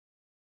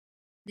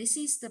This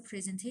is the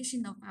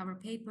presentation of our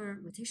paper,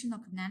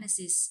 Rotational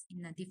Analysis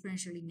in a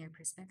Differential Linear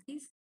Perspective,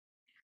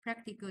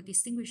 Practical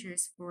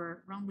Distinguishers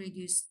for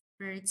Long-Radius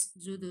Birds,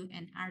 Zulu,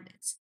 and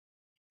Ardets.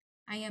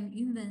 I am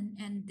Yunwen,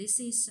 and this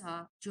is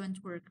a joint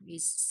work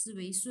with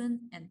Siwei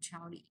and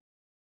Chao.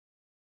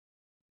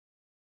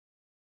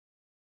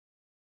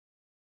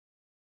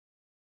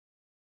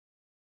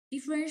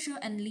 Differential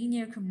and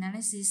linear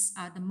cryptanalysis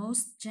are the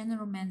most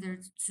general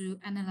methods to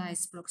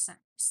analyze block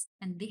sizes,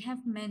 and they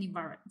have many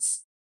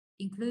variants,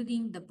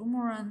 including the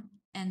boomerang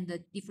and the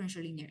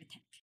differential linear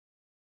attack.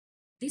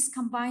 These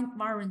combined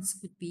variants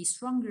could be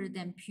stronger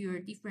than pure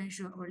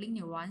differential or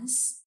linear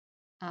ones,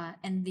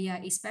 and they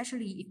are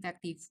especially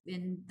effective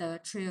when the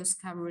trails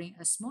covering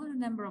a smaller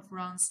number of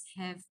rounds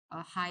have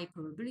a high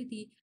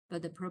probability,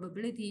 but the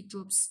probability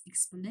drops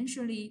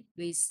exponentially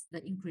with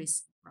the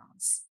increase of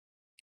rounds.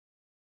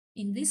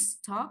 In this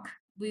talk,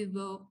 we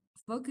will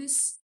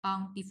focus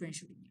on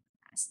differential linear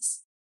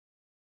analysis.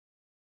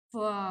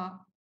 For a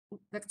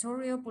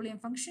vectorial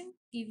Boolean function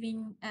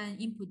giving an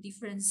input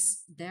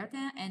difference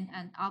delta and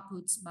an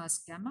output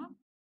mask gamma,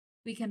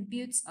 we can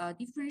build a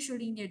differential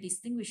linear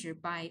distinguisher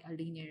by a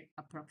linear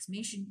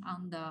approximation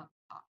on the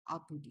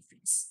output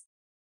difference.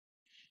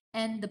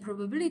 And the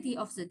probability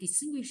of the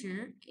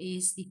distinguisher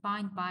is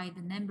defined by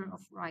the number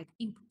of right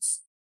inputs.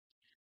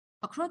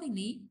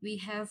 Accordingly, we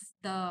have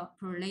the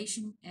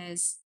correlation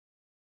as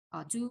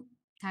 2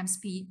 times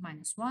p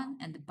minus 1,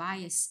 and the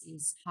bias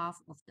is half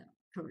of the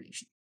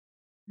correlation.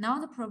 Now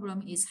the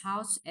problem is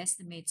how to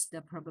estimate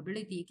the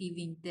probability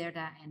given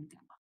delta and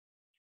gamma.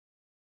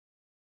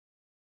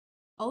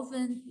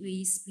 Often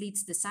we split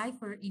the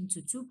cipher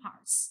into 2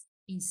 parts.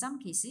 In some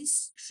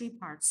cases, 3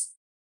 parts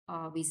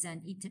with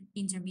an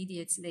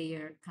intermediate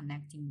layer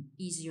connecting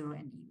E0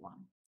 and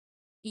E1.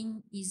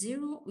 In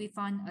E0, we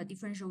find a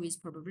differential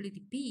with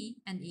probability p,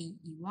 and in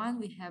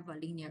E1, we have a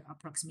linear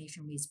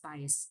approximation with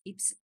bias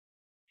epsilon.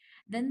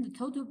 Then the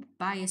total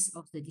bias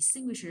of the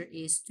distinguisher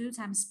is 2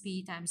 times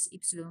p times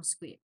epsilon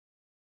squared.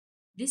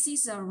 This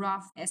is a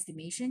rough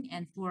estimation,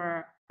 and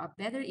for a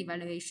better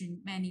evaluation,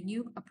 many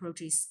new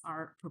approaches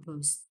are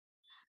proposed.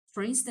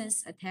 For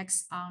instance,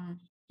 attacks on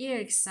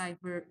Eric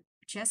cipher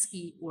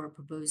Chesky were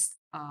proposed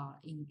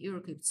in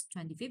Eurocrypt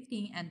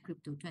 2015 and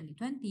Crypto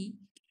 2020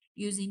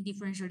 using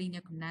differential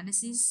linear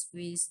analysis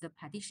with the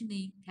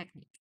partitioning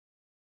technique.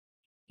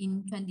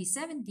 In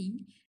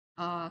 2017,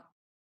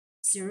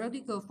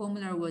 theoretical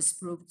formula was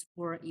proved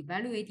for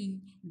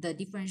evaluating the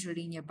differential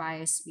linear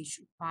bias, which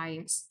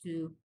requires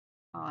to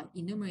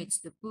enumerate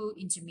the full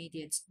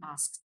intermediate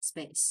mask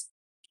space.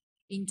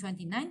 In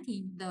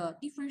 2019, the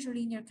differential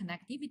linear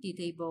connectivity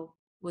table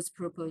was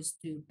proposed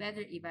to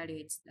better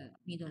evaluate the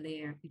middle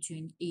layer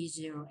between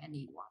E0 and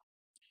E1.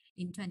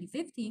 In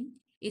 2015,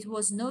 it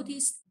was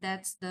noticed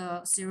that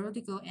the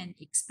theoretical and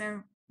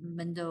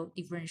experimental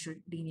differential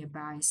linear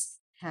bias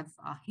have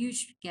a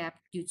huge gap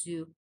due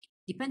to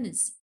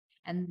dependency.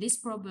 And this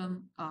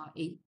problem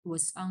it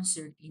was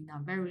answered in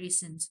a very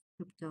recent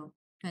Crypto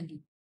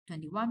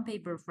 2021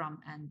 paper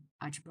from an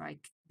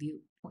algebraic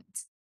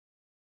viewpoint.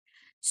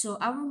 So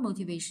our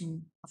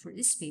motivation for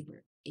this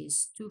paper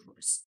is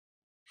twofold: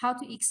 how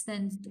to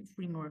extend the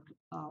framework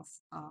of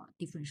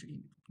differential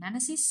linear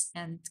analysis,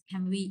 and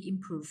can we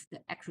improve the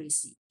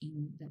accuracy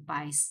in the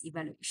bias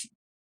evaluation?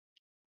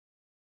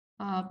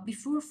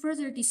 Before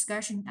further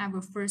discussion, I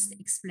will first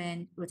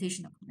explain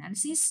rotational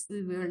analysis.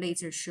 We will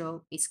later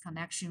show its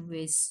connection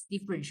with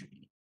differential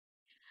linear.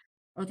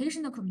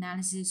 Rotational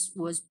analysis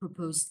was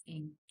proposed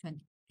in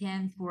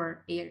 2010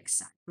 for Eric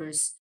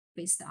ciphers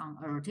based on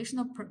a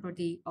rotational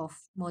property of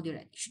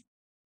modulation.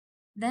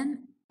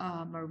 Then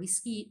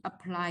Marwisky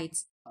applied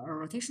a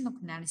rotational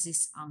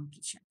analysis on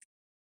Pichak.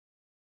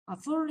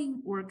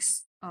 Following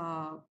works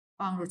on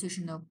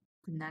rotational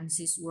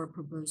analysis were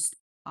proposed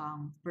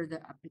on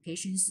further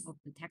applications of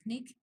the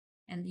technique,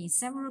 and in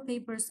several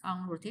papers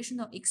on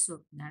rotational XOR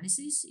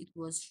analysis, it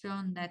was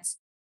shown that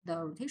the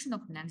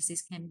rotational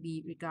analysis can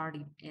be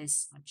regarded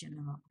as a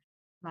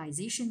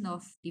generalization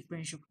of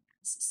differential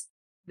analysis,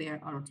 where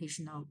a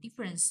rotational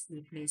difference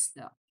replaces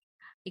the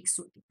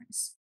XOR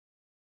difference.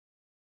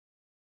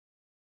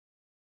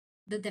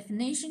 The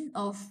definition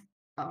of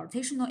a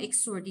rotational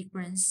XOR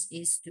difference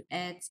is to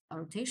add a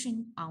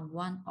rotation on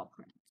one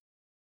operand.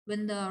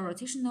 When the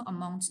rotational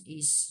amount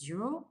is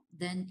 0,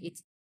 then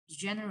it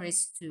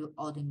degenerates to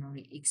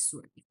ordinary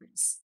XOR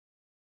difference.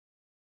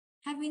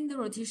 Having the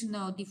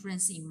rotational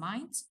difference in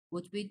mind,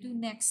 what we do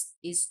next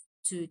is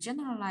to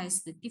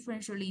generalize the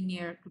differential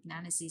linear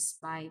analysis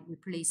by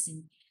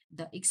replacing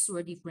the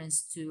XOR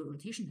difference to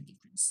rotational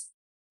difference.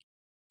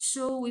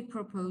 So we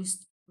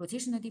proposed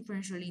rotational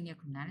differential linear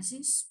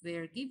analysis,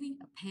 where given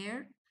a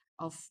pair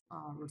of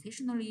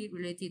rotationally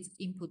related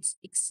inputs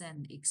x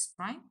and x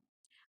prime,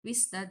 we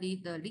study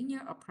the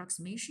linear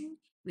approximation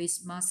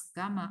with mask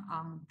gamma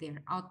on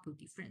their output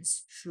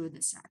difference through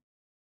the cipher,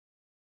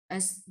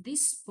 as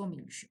this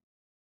formula shows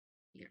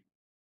here.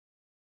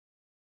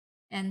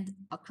 And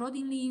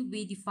accordingly,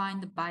 we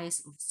define the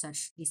bias of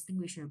such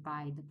distinguisher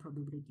by the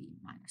probability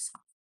minus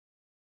half.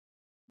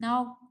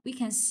 Now we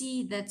can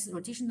see that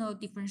rotational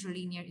differential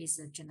linear is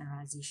a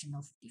generalization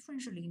of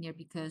differential linear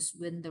because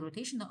when the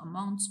rotational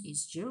amount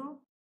is 0,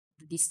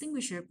 the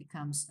distinguisher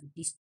becomes a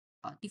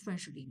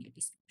differential linear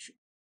distinguisher.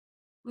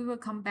 We will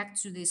come back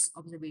to this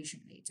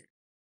observation later.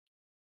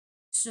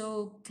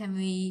 So can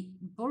we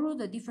borrow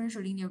the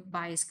differential linear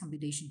bias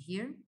computation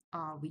here?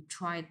 We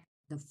tried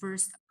the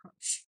first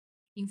approach.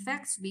 In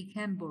fact, we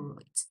can borrow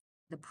it,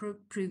 the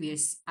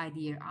previous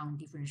idea on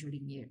differential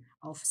linear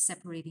of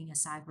separating a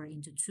cipher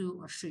into 2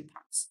 or 3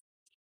 parts.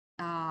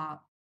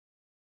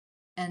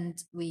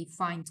 And we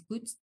find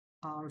good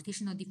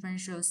rotational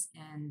differentials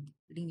and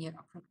linear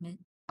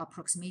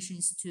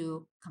approximations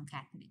to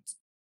concatenate.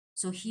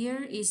 So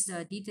here is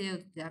the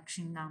detailed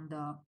deduction on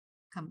the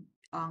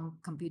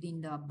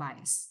computing the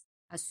bias.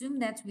 Assume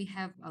that we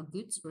have a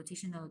good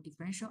rotational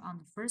differential on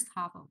the first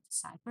half of the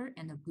cipher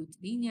and a good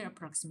linear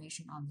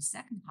approximation on the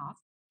second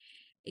half.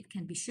 It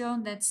can be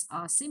shown that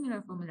a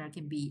similar formula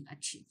can be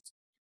achieved.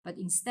 But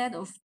instead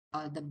of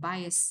the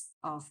bias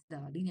of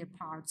the linear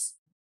parts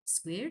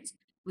squared,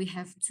 we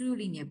have 2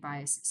 linear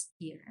biases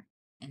here,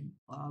 and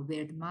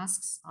where the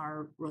masks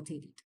are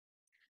rotated.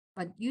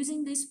 But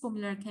using this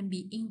formula can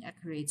be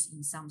inaccurate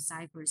in some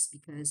ciphers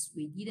because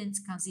we didn't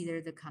consider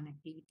the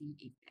connectivity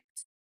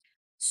effect.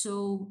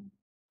 So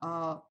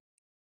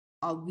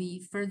we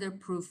further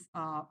prove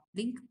a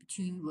link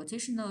between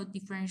rotational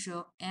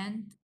differential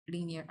and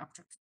linear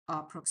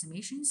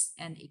approximations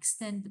and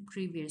extend the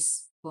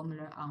previous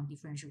formula on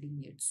differential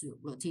linear to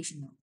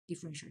rotational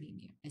differential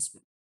linear as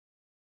well.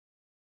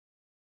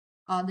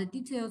 The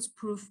detailed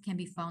proof can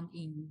be found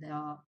in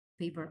the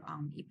paper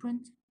on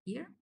ePrint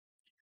here.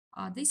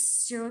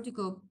 This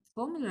theoretical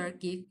formula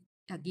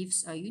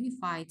gives a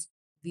unified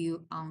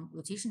view on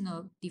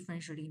rotational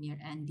differential linear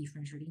and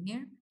differential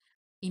linear.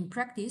 In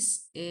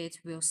practice, it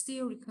will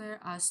still require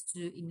us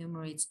to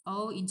enumerate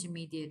all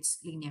intermediate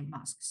linear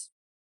masks.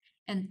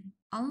 And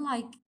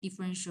unlike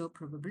differential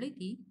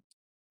probability,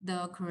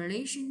 the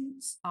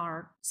correlations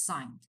are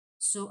signed.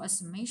 So a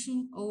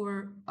summation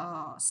over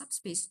a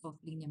subspace of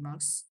linear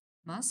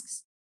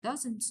masks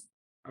doesn't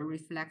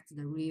reflect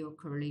the real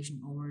correlation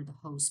over the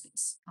whole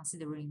space,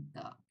 considering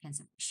the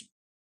cancellation.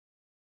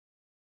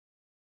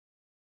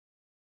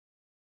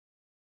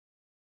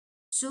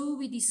 So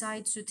we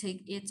decide to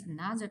take yet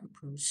another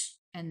approach,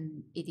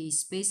 and it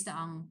is based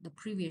on the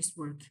previous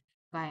work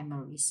by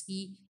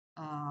Marisky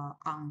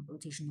on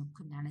rotational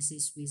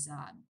analysis with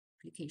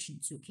application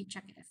to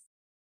K-check-F.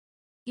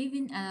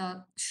 Given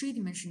a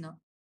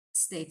three-dimensional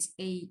state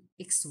A,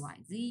 X,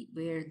 Y, Z,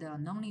 where the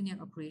nonlinear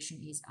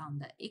operation is on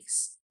the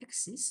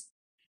X-axis,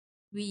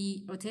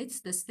 we rotate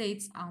the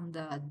states on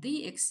the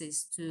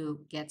Z-axis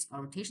to get a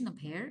rotational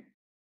pair.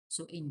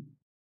 So in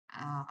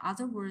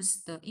other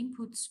words, the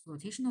input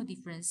rotational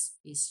difference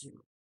is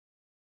 0.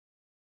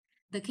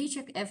 The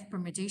K-check-F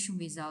permutation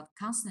without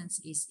constants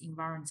is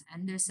invariant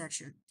under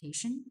such a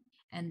rotation,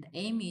 and the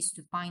aim is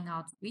to find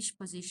out which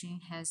position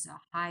has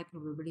a high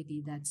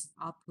probability that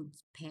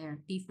output pair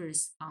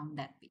differs on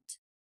that bit.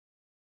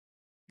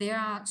 There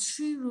are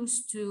 3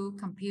 rules to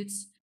compute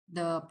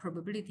the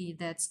probability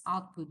that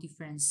output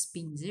difference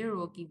being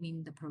 0,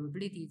 giving the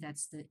probability that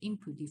the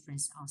input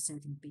difference on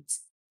certain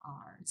bits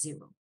are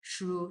 0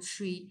 through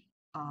 3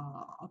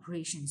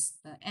 operations,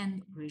 the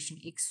AND operation,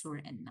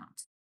 XOR, and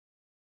NOT.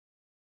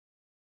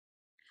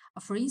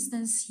 For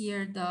instance,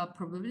 here the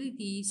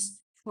probabilities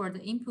for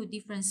the input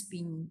difference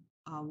being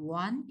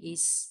 1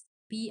 is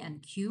P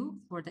and Q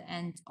for the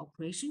AND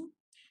operation.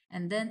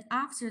 And then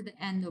after the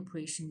AND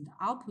operation,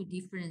 the output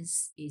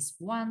difference is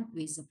 1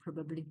 with the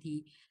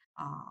probability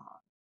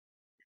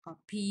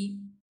P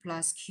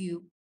plus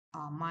Q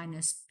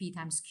minus P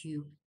times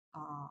Q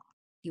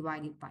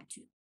divided by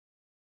 2.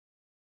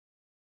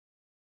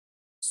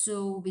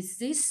 So with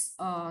these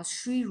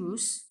 3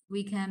 rules,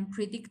 we can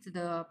predict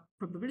the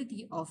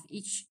probability of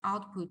each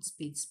output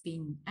bits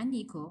being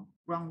unequal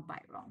round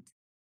by round.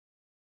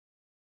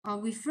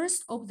 We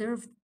first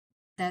observed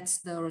that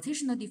the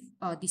rotational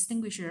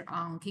distinguisher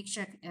on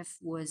K-check-F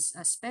was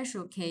a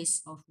special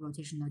case of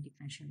rotational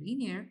differential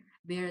linear,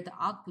 where the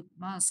output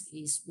mask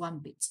is 1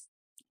 bit.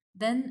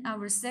 Then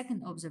our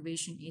second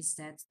observation is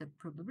that the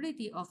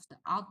probability of the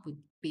output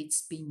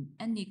bits being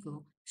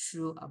unequal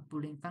through a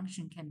Boolean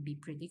function can be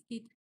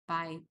predicted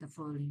by the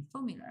following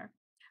formula,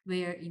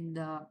 where in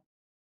the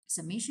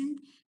summation,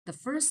 the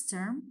first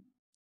term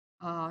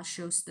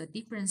shows the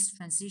difference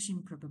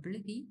transition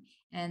probability,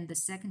 and the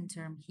second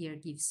term here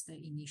gives the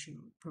initial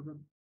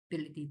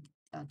probability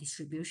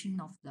distribution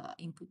of the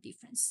input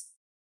difference.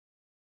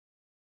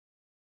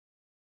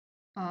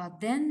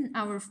 Then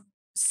our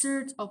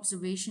third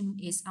observation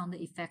is on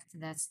the effect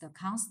that the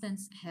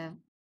constants have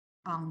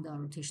on the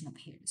rotational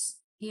pairs.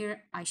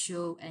 Here I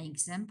show an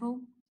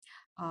example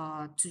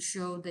to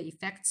show the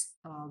effect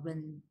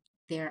when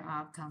there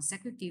are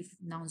consecutive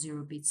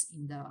non-zero bits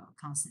in the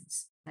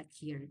constants, like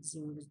here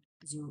 0,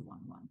 0, 1,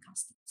 1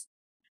 constants.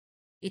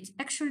 It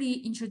actually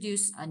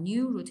introduced a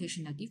new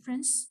rotational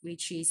difference,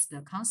 which is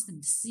the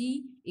constant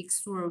C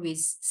XOR with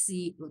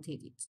C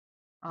rotated.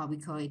 We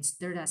call it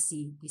delta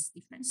C, this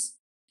difference.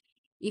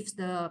 If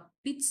the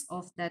bits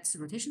of that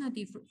rotational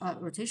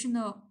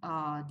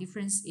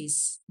difference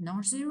is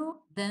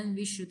non-zero, then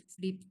we should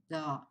flip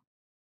the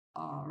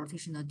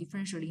rotational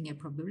differential linear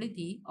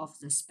probability of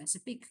the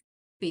specific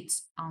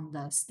bits on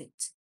the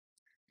state.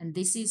 And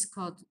this is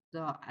called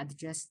the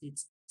adjusted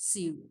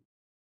Siwei.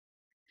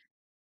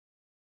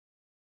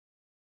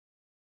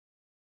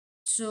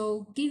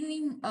 So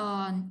giving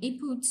an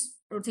input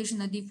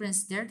rotational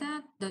difference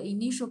delta, the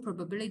initial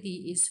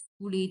probability is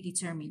fully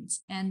determined,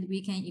 and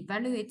we can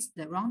evaluate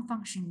the round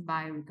function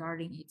by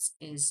regarding it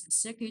as a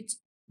circuit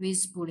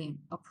with Boolean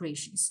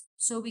operations.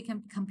 So we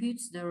can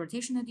compute the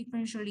rotational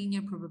differential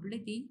linear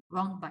probability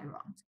round by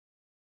round.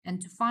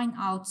 And to find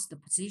out the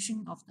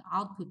position of the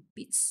output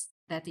bits,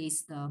 that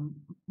is the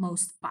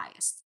most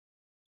biased.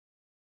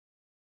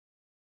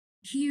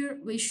 Here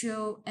we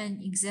show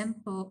an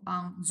example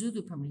on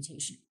pseudo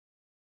permutation.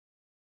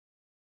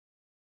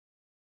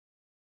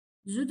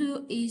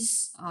 Pseudo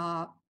is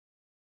a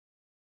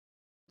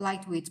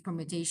lightweight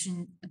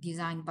permutation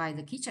designed by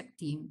the Kichak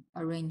team,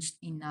 arranged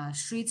in a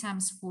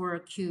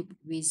 3x4 cube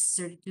with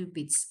 32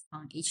 bits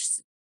on each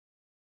side.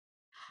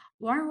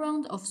 One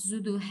round of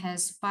pseudo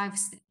has 5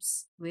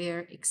 steps,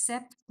 where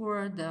except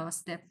for the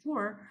step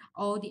 4,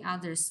 all the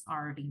others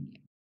are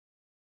linear.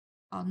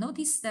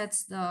 Notice that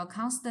the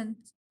constant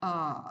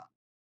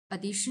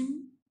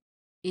addition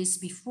is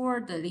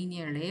before the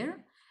linear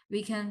layer.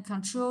 We can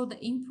control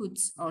the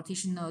input's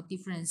rotational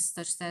difference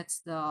such that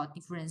the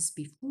difference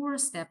before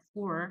step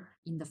 4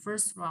 in the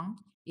first round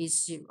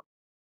is 0.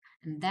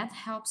 And that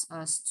helps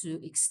us to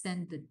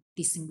extend the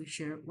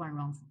distinguisher one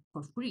round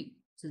for free.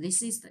 So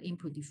this is the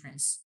input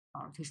difference,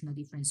 rotational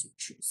difference we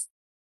choose.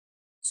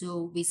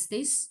 So with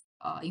this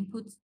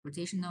input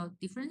rotational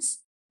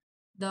difference,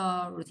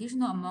 the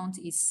rotational amount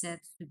is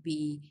set to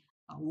be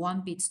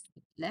 1 bit to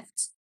the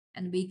left,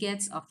 and we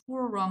get a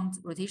 4-round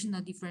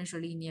rotational differential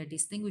linear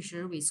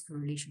distinguisher with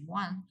correlation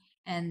 1,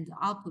 and the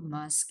output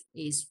mask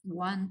is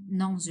 1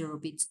 non-zero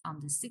bit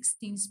on the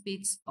 16th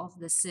bit of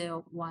the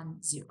cell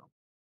 1, 0.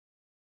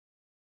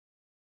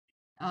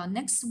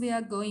 Next, we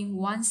are going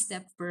one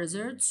step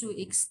further to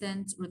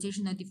extend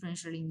rotational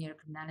differential linear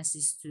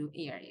analysis to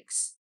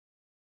ARX.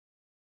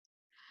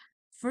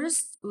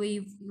 First,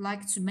 we'd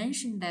like to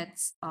mention that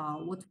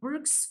what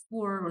works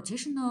for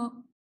rotational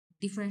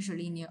differential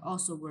linear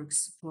also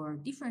works for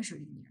differential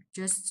linear,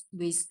 just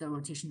with the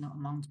rotational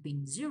amount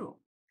being 0.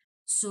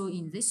 So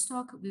in this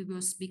talk, we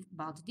will speak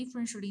about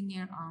differential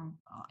linear on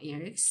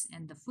ARX,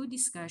 and the full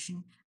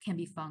discussion can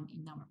be found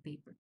in our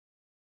paper.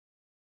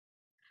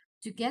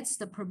 To get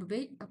the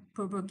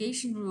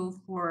propagation rule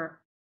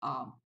for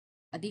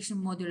addition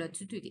modulo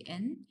 2 to the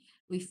n,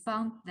 we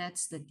found that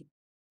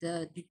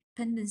the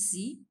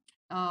dependency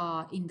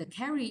in the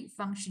carry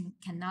function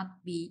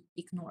cannot be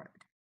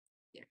ignored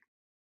here.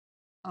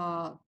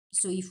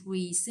 So if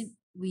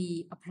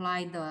we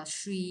apply the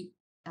 3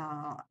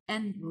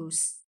 n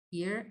rules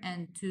here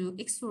and 2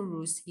 extra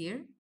rules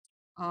here,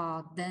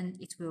 then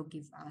it will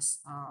give us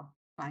a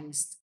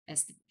biased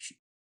estimation.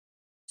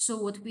 So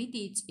what we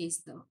did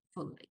is the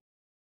following.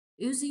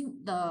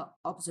 Using the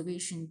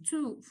observation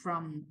 2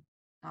 from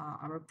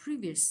our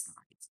previous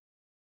slide,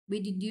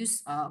 we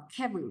deduce a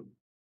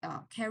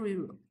carry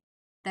rule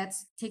that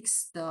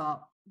takes the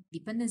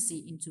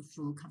dependency into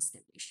full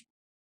consideration.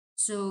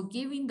 So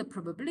given the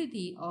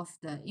probability of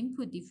the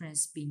input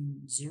difference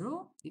being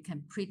 0, you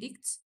can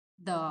predict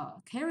the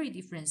carry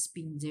difference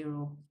being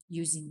 0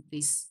 using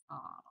this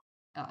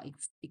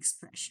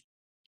expression.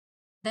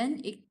 Then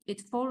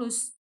it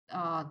follows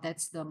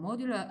that the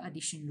modular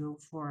addition rule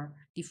for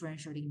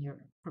differential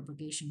linear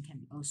propagation can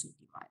be also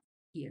derived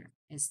here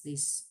as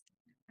this.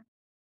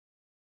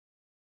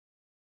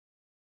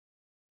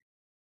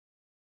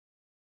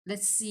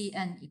 Let's see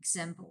an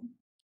example.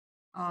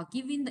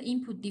 Given the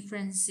input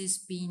differences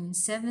being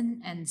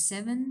 7 and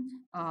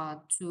 7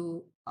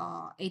 to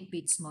 8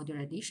 bits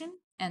modular addition,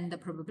 and the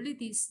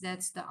probabilities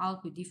that the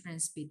output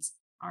difference bits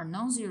are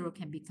non-zero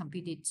can be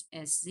computed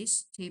as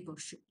this table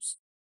shows.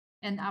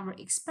 And our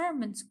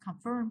experiment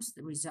confirms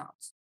the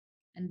results.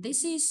 And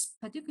this is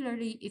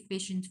particularly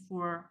efficient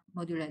for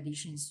modular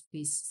additions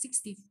with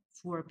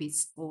 64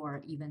 bits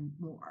or even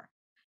more,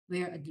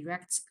 where a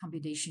direct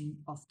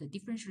computation of the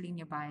differential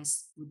linear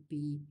bias would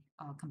be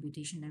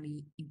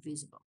computationally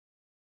infeasible.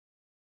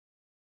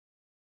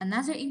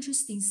 Another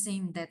interesting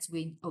thing that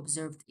we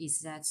observed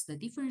is that the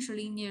differential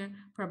linear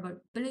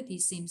probability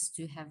seems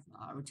to have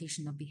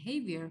rotational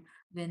behavior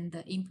when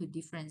the input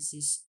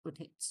differences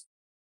rotate.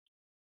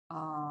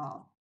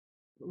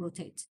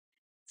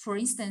 For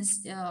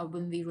instance,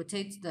 when we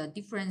rotate the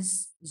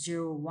difference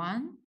 0,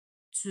 1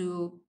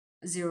 to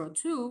 0,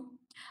 2,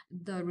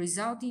 the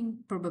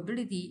resulting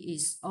probability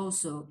is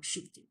also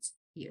shifted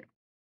here.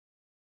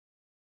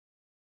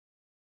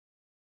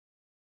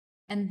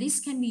 And this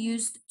can be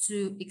used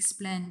to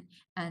explain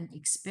an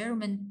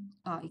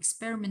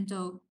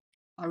experimental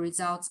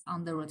results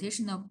on the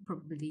rotational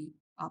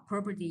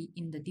property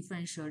in the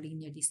differential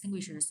linear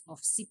distinguishers of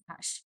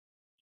SIP-hash.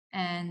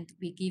 And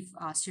we give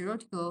a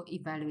theoretical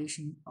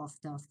evaluation of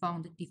the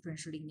found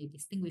differential linear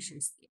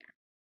distinguishers there.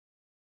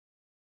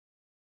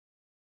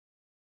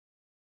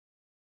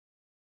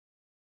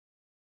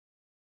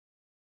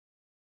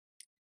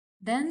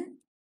 Then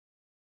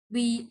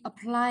we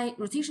apply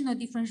rotational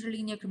differential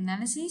linear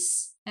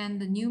cryptanalysis and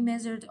the new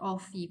method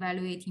of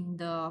evaluating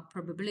the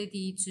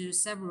probability to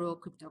several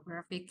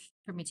cryptographic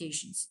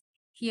permutations.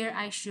 Here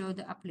I show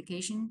the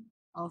application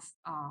of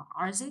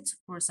RZ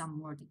for some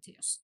more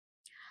details.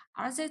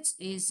 RZ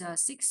is a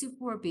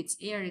 64-bit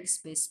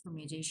ARX-based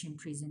permutation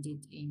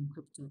presented in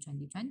Crypto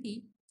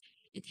 2020.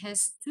 It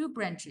has two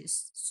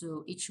branches,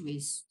 so each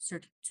with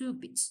 32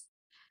 bits.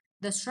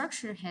 The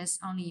structure has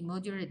only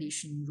modular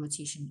addition,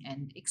 rotation,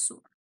 and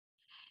XOR.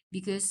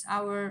 Because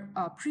our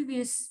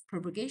previous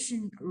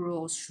propagation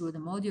rules show the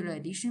modular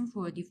addition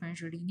for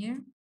differential linear,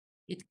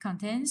 it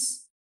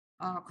contains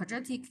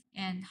quadratic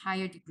and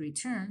higher degree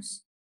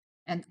terms.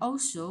 And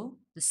also,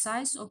 the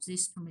size of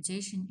this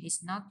permutation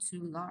is not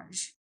too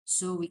large,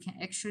 so we can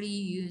actually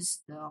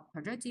use the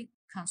quadratic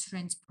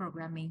constraint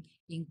programming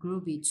in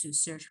Groovy to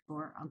search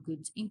for a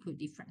good input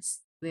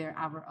difference, where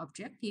our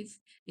objective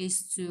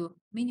is to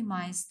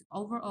minimize the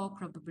overall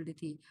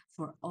probability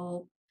for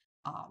all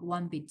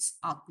 1-bit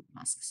output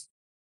masks.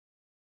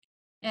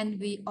 And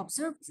we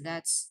observed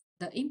that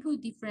the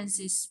input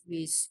differences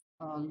with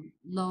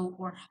low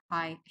or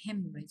high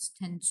Hamming weights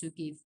tend to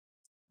give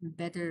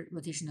better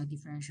rotational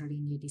differential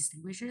linear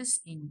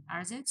distinguishers in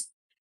RZ.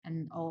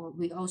 And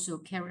we also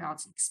carry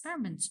out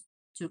experiments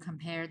to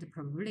compare the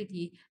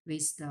probability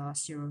with the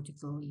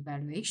theoretical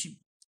evaluation.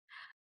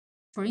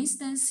 For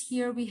instance,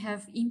 here we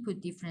have input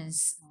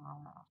difference,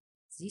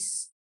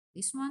 this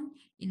one,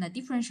 in a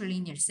differential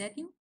linear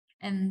setting,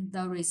 and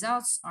the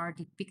results are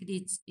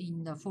depicted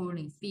in the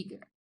following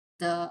figure.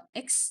 The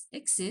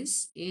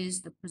x-axis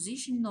is the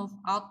position of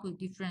output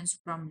difference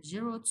from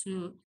 0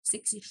 to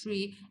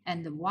 63,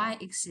 and the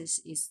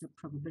y-axis is the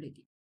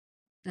probability.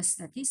 The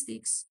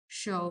statistics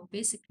show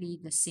basically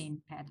the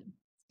same pattern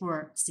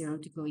for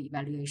theoretical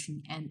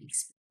evaluation and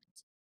experiment.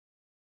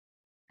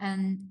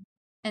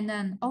 And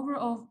then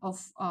overall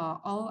of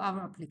all our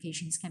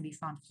applications can be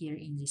found here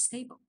in this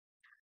table.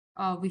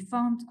 We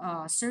found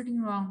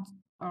 13 round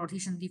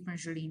rotational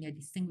differential linear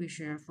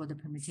distinguisher for the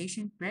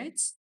permutation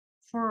grids,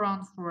 4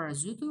 round for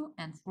Zuto,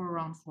 and 4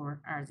 round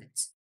for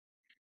RZ.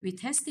 We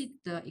tested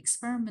the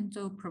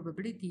experimental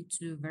probability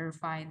to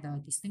verify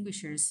the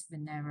distinguishers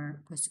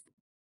whenever possible.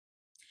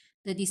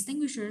 The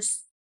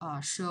distinguishers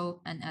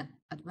show an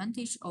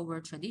advantage over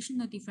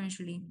traditional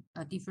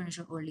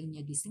differential or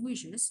linear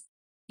distinguishers,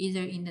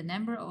 either in the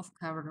number of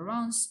covered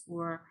rounds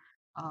or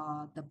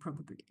the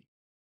probability.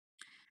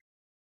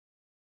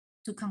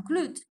 To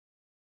conclude,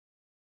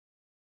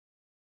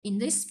 in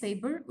this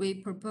paper, we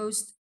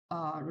proposed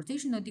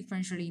rotational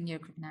differential linear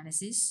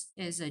cryptanalysis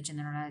as a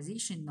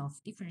generalization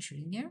of differential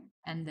linear,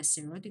 and the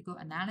theoretical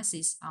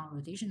analysis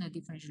on rotational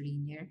differential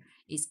linear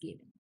is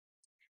given.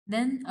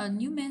 Then a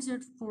new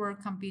method for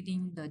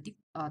computing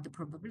the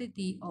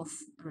probability of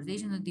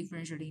rotational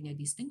differential linear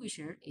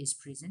distinguisher is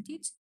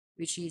presented,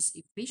 which is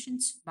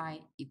efficient by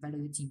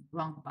evaluating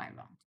round by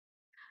round.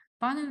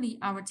 Finally,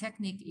 our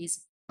technique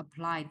is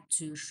applied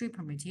to three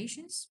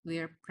permutations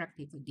where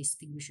practical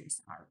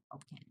distinguishers are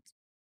obtained.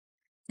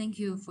 Thank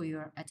you for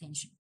your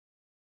attention.